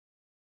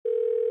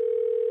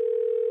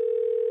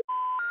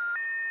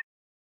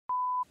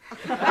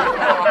Hello,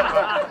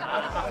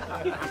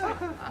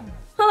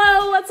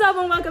 what's up,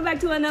 and welcome back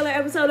to another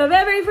episode of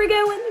Every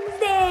Freaking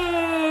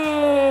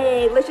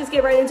Wednesday. Let's just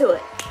get right into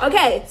it.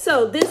 Okay,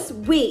 so this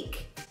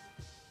week,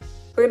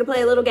 we're gonna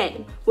play a little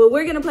game. Well,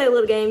 we're gonna play a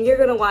little game. You're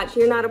gonna watch.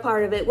 You're not a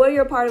part of it. Well,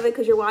 you're a part of it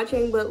because you're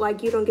watching, but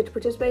like you don't get to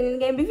participate in the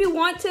game. If you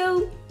want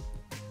to,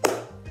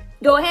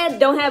 go ahead.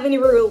 Don't have any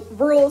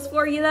rules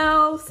for you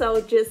though. So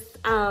just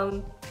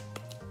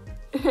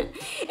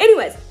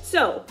anyways,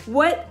 so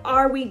what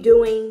are we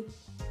doing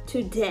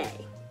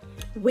today?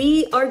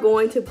 We are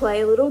going to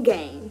play a little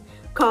game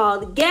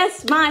called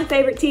Guess My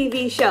Favorite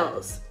TV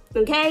Shows.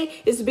 Okay,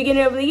 it's the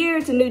beginning of the year,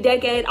 it's a new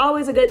decade,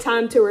 always a good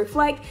time to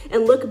reflect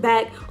and look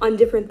back on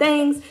different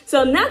things.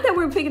 So not that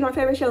we're picking our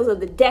favorite shows of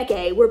the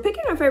decade, we're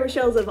picking our favorite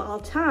shows of all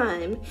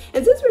time.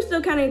 And since we're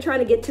still kind of trying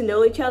to get to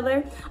know each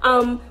other,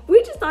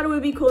 we just thought it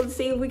would be cool to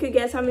see if we could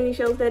guess how many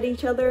shows that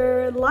each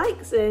other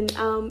likes. And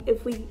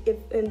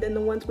and then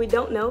the ones we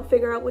don't know,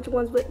 figure out which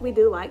ones we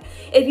do like.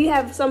 If you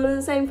have some of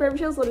the same favorite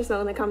shows, let us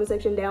know in the comment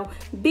section down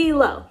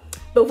below.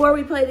 Before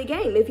we play the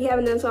game, if you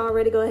haven't done so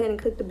already, go ahead and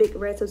click the big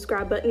red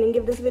subscribe button and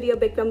give this video a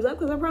big thumbs up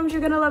because I promise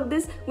you're going to love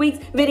this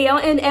week's video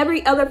and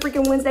every other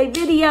freaking Wednesday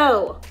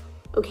video.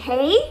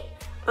 Okay?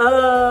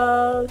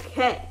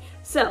 Okay.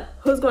 So,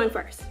 who's going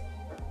first?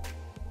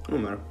 No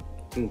matter.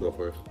 You can go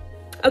first.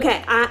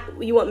 Okay,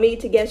 you want me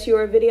to guess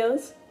your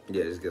videos?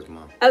 Yeah, just guess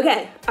mine.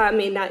 Okay. I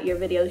mean, not your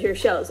videos, your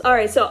shows. All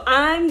right, so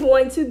I'm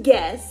going to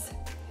guess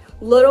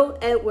Little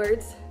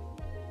Edward's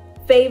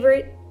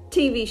favorite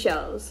TV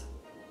shows.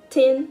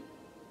 10?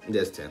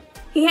 That's 10.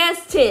 He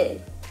has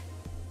 10.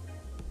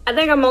 I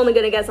think I'm only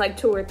gonna guess like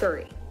 2 or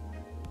 3.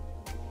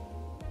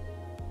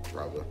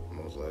 Probably,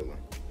 most likely.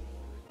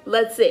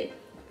 Let's see.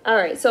 All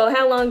right, so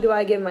how long do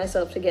I give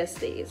myself to guess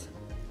these?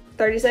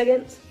 30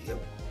 seconds? Yep.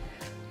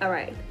 All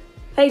right.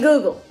 Hey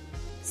Google,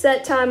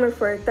 set timer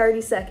for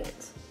 30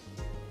 seconds.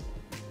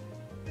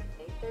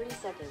 30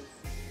 seconds,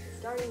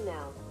 starting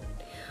now.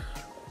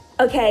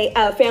 Okay,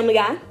 Family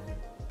Guy.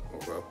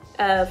 Okay.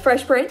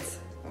 Fresh Prince.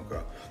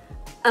 Okay.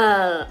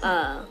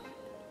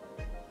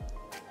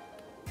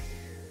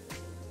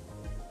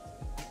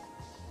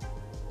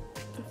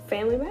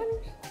 Family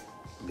Matters?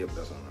 Yep,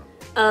 that's on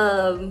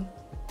there.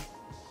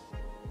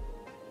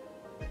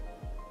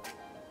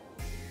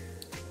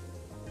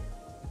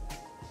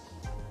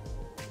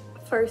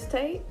 First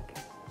Take?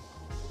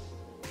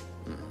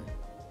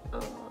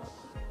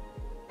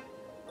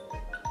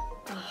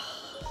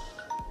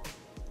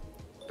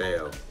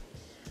 Fail.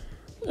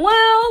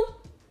 Well,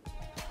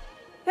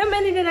 how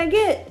many did I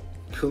get?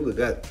 You only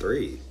got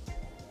 3.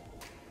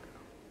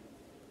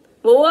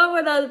 Well, what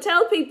would I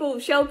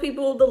show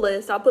people the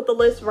list? I'll put the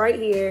list right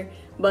here,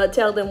 but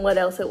tell them what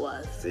else it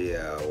was. See,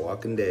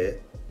 Walking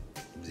Dead,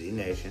 Z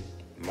Nation,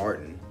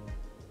 Martin.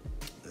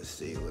 Let's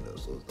see, what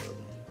else was the other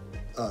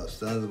one?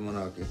 Sons of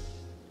Monarchy,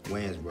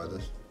 Wayans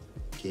Brothers,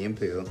 Key and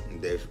Peele,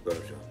 and Dave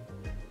Chappelle Show.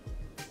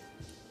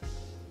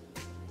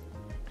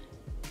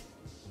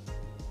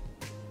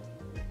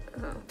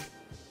 Oh.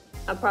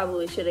 I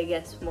probably should have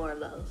guessed more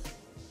of those.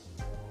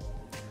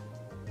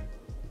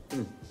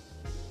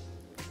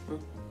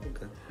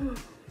 Okay.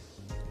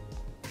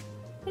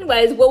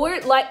 Anyways, well,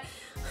 let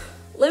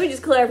me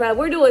just clarify.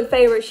 We're doing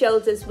favorite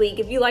shows this week.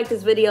 If you like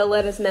this video,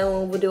 let us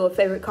know and we'll do a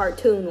favorite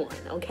cartoon one,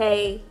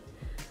 okay?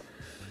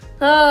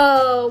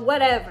 Oh,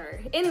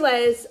 whatever.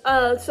 Anyways,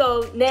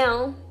 so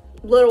now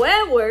Little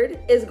Edward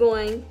is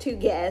going to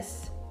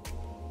guess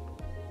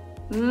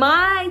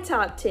my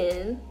top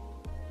 10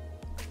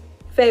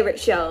 favorite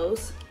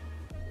shows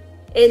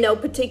in no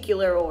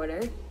particular order.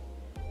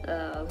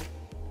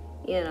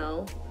 You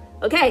know.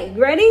 Okay,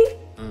 you ready?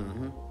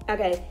 Mm-hmm.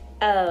 Okay.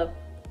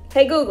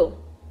 Hey Google,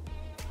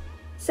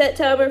 set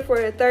timer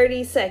for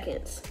 30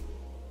 seconds.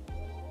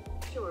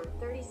 Sure,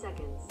 30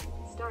 seconds,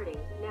 starting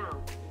now.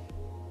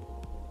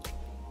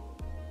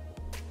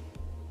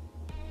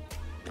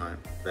 Alright.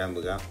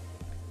 Family Guy,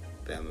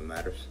 Family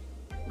Matters,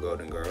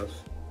 Golden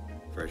Girls,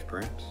 Fresh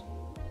Prince,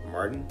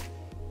 Martin.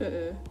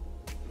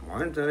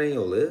 Martin's not in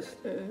your list?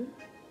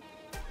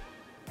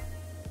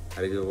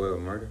 How to Get Away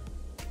with Murder?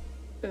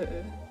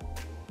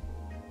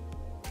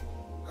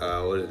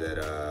 What is that,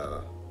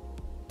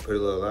 Pretty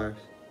Little Liars?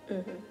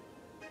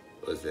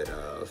 What's that,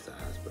 what's the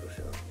hospital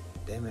show?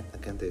 Damn it, I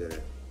can't think of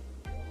that.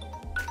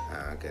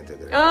 I can't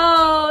think of that.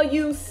 Oh,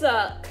 you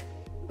suck.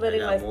 But I it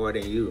got was more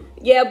than you.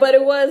 Yeah, but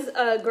it was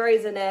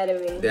Grey's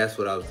Anatomy. That's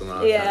what I was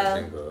trying to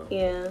think of.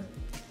 Yeah.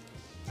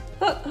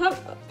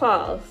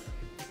 Pause.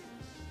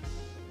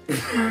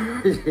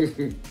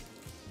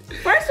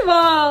 First of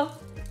all,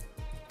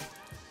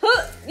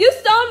 you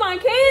stole my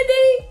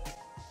candy?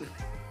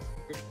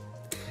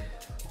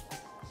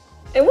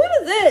 And what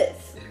is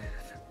this?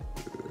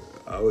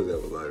 I always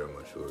have a lighter on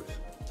my shorts.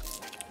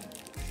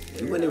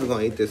 You weren't even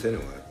gonna eat this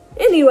anyway.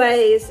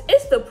 Anyways,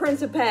 it's the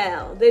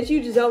principal that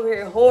you just over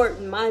here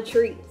hoarding my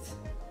treats.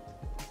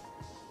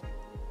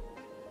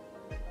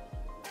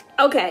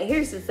 Okay,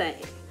 here's the thing.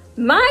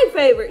 My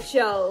favorite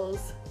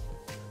shows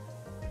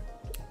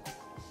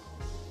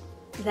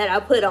that I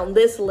put on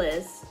this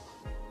list,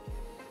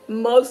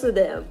 most of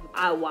them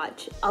I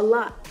watch a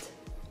lot.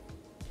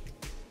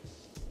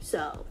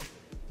 So.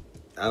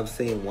 I've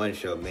seen one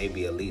show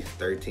maybe at least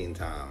 13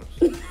 times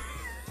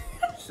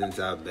since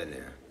I've been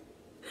there.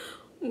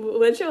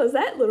 What show is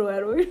that, little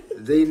Edward?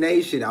 Z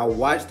Nation. I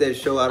watched that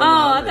show. I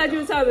thought you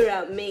were talking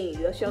about me,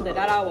 the show that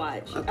I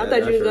watch. I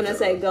thought you were going to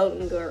say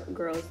Golden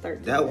Girls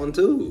 13. That one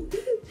too.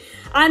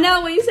 I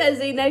know when you said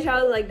Z Nation,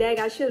 I was like, dang,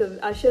 I should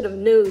have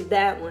knew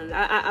that one.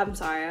 I'm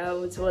sorry, I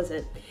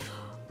wasn't.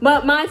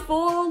 But my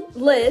full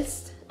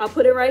list, I'll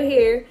put it right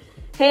here.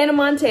 Hannah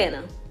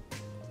Montana.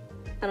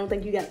 I don't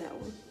think you got that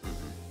one.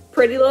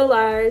 Pretty Little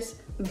Liars,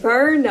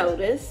 Burn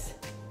Notice,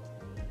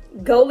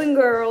 Golden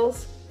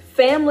Girls,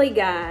 Family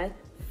Guy,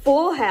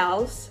 Full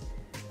House,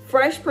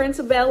 Fresh Prince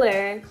of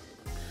Bel-Air,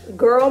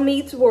 Girl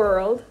Meets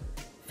World,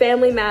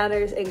 Family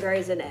Matters, and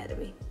Grey's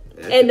Anatomy.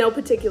 In no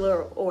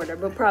particular order,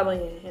 but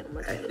probably Hannah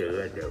Montana. I should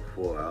have that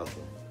Full House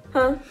one.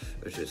 Huh?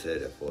 I should say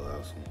that Full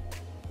House one.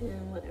 Yeah,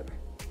 whatever.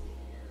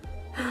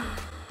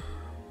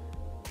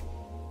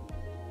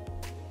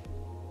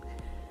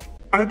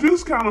 I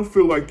just kind of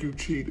feel like you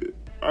cheated.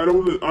 I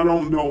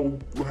don't know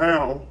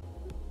how.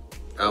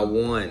 I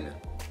won.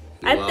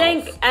 I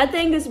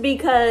think it's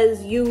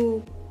because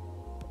you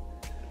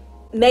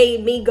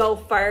made me go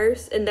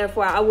first, and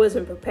therefore I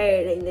wasn't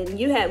prepared, and then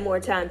you had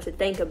more time to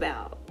think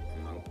about.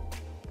 No.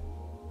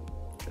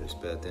 Just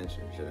pay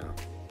attention, you know.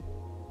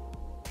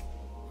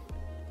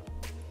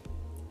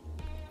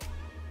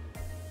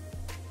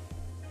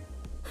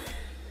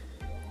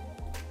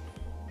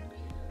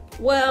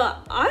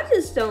 Well,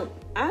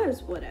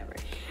 whatever.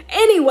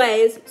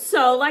 Anyways,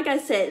 so like I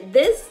said,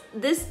 this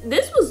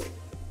was,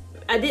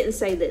 I didn't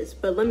say this,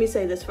 but let me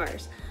say this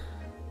first.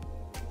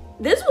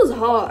 This was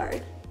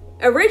hard.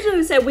 Originally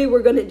we said we were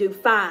going to do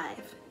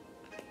 5.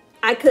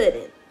 I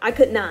couldn't. I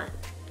could not.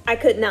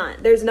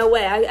 There's no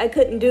way. I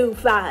couldn't do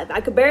 5.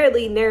 I could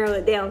barely narrow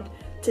it down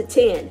to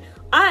 10.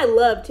 I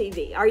love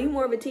TV. Are you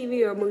more of a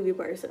TV or a movie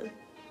person?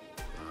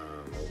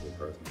 Movie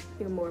person.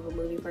 You're more of a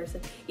movie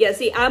person. Yeah,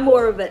 see, I'm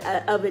more of a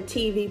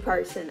TV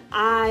person.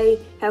 I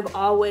have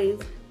always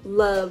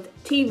loved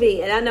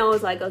TV. And I know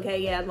it's like, okay,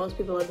 yeah, most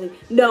people love TV.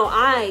 No,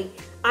 I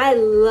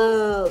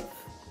love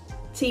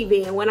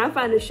TV. And when I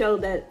find a show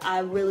that I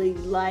really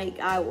like,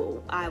 I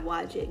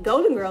watch it.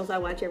 Golden Girls I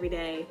watch every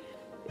day.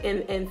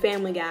 And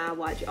Family Guy I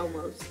watch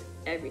almost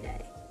every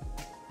day.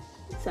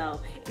 So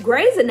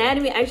Grey's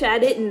Anatomy,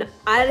 actually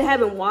I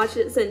haven't watched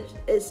it since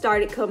it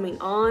started coming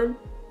on.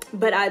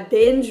 But I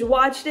binge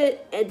watched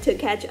it and to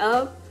catch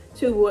up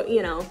to,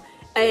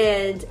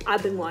 and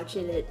I've been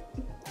watching it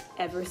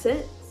ever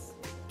since.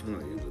 I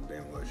don't usually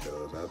binge watch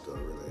shows. I have to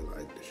really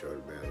like the show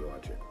to binge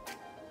watch it.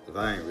 If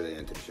I ain't really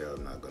into the show,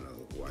 I'm not going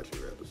to watch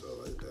every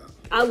episode like that.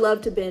 I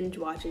love to binge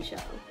watch a show.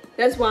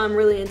 That's why I'm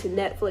really into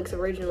Netflix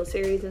original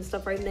series and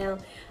stuff right now.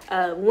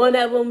 One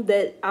of them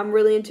that I'm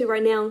really into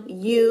right now,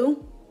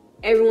 You.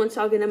 Everyone's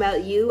talking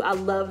about You. I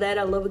love that.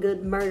 I love a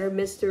good murder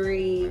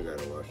mystery. I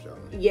gotta watch that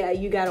one. Yeah,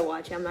 you gotta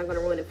watch it. I'm not gonna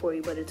ruin it for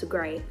you, but it's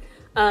great.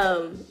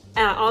 I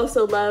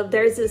also love,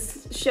 there's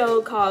this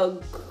show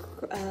called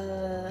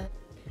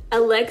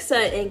Alexa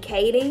and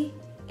Katie.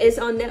 It's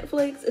on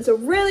Netflix. It's a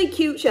really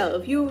cute show.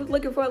 If you're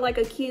looking for like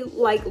a cute,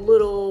 like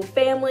little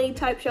family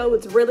type show,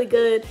 it's really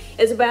good.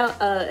 It's about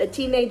a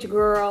teenage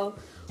girl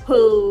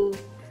who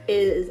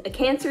is a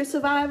cancer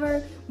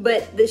survivor,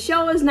 but the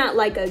show is not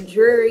like a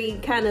dreary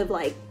kind of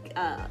like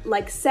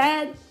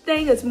sad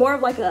thing. It's more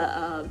of like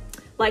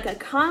a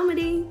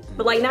comedy,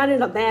 but like not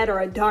in a bad or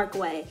a dark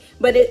way.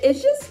 But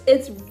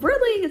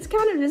it's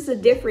kind of just a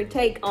different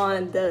take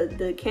on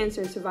the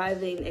cancer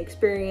surviving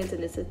experience,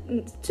 and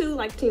it's two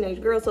like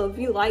teenage girls. So if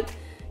you like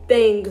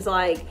things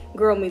like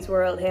Girl Meets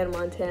World, Hannah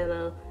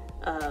Montana,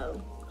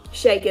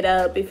 Shake It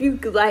Up, if you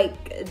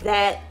like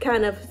that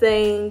kind of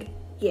thing,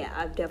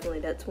 yeah,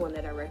 that's one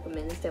that I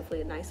recommend. It's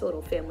definitely a nice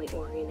little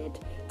family-oriented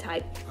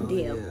type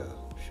deal. Yeah.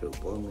 Shoot,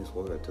 Boy Meets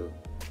World too.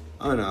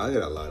 I don't know, I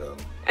got a lot of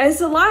them. It's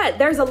a lot.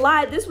 There's a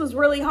lot. This was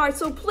really hard.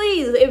 So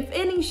please, if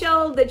any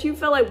show that you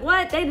feel like,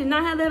 what? They did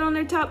not have that on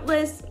their top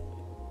list.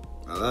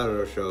 A lot of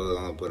those shows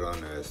I'm going to put on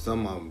there.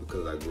 Some of them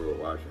because I grew up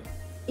watching.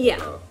 Yeah.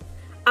 So,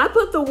 I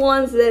put the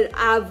ones that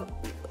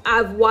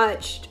I've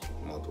watched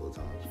multiple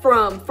times.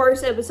 From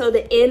first episode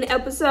to end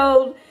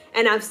episode.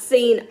 And I've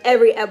seen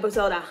every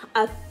episode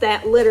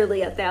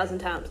literally 1,000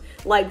 times.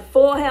 Like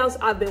Full House,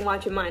 I've been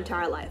watching my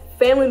entire life.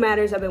 Family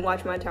Matters, I've been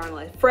watching my entire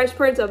life. Fresh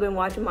Prince, I've been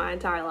watching my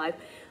entire life.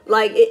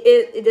 Like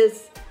it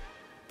just,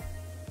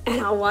 and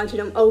I'll watch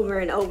them over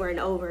and over and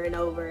over and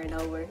over and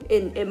over.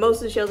 And most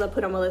of the shows I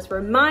put on my list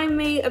remind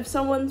me of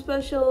someone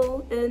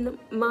special in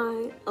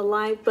my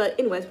life. But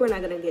anyways, we're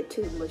not gonna get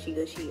too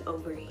mushy-gushy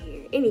over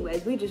here.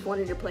 Anyways, we just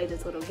wanted to play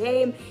this little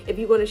game. If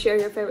you want to share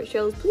your favorite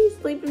shows, please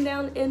leave them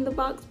down in the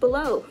box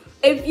below.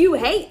 If you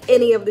hate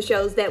any of the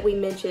shows that we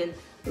mentioned,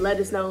 let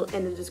us know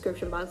in the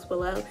description box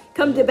below.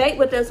 Come debate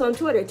with us on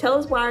Twitter. Tell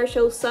us why our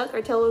shows suck,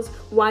 or tell us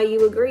why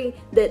you agree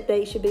that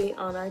they should be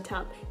on our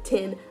top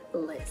 10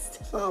 list.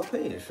 It's all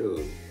opinion,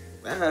 shoot.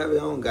 I have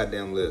your own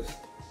goddamn list.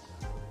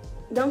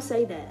 Don't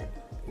say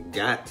that.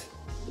 Got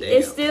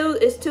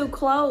It's too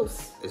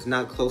close. It's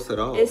not close at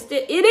all. It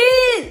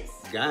is.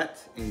 Got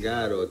and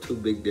God are two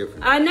big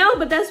differences. I know,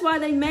 but that's why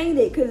they made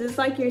it, because it's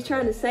like you're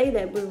trying to say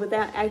that, but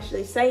without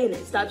actually saying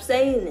it. Stop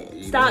saying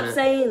it. Stop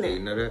saying it. You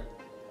know that?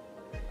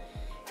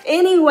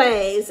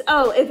 Anyways,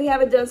 if you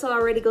haven't done so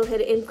already, go ahead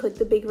and click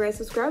the big red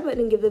subscribe button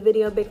and give the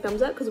video a big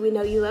thumbs up, because we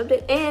know you loved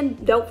it.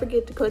 And don't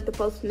forget to click the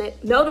post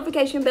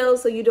notification bell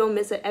so you don't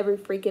miss it every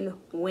freaking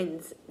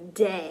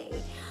Wednesday.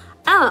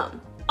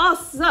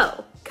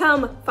 Also,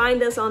 come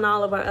find us on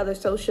all of our other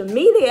social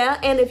media.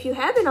 And if you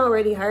haven't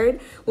already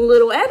heard,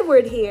 little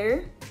Edward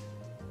here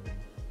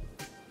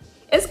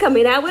is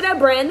coming out with a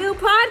brand new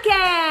podcast.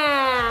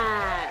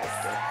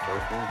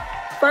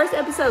 First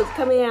episode's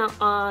coming out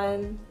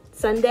on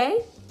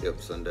Sunday.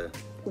 Yep, Sunday.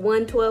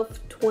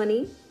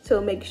 1/12/20.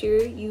 So make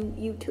sure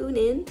you tune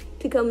in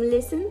to come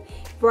listen.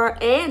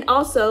 And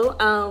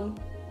also,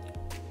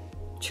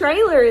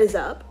 trailer is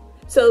up.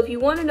 So if you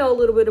want to know a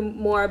little bit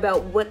more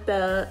about what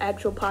the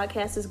actual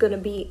podcast is going to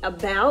be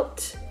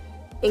about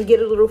and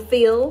get a little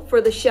feel for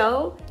the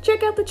show,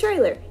 check out the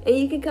trailer. And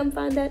you can come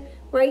find that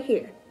right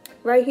here.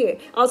 Right here.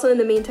 Also, in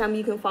the meantime,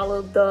 you can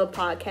follow the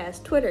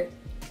podcast Twitter.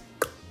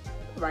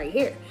 Right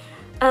here.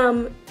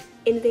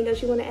 Anything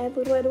else you want to add,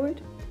 little Edward?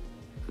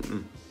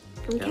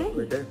 Okay.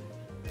 Right there.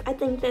 I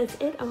think that's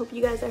it. I hope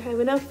you guys are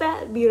having a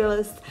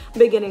fabulous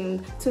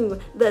beginning to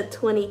the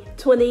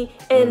 2020.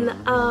 And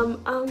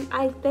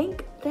I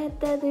think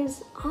that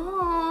is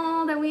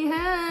all that we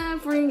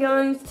have for you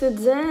guys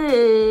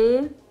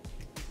today.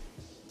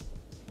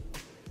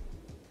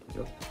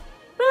 Yep.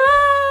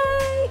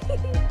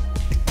 Bye!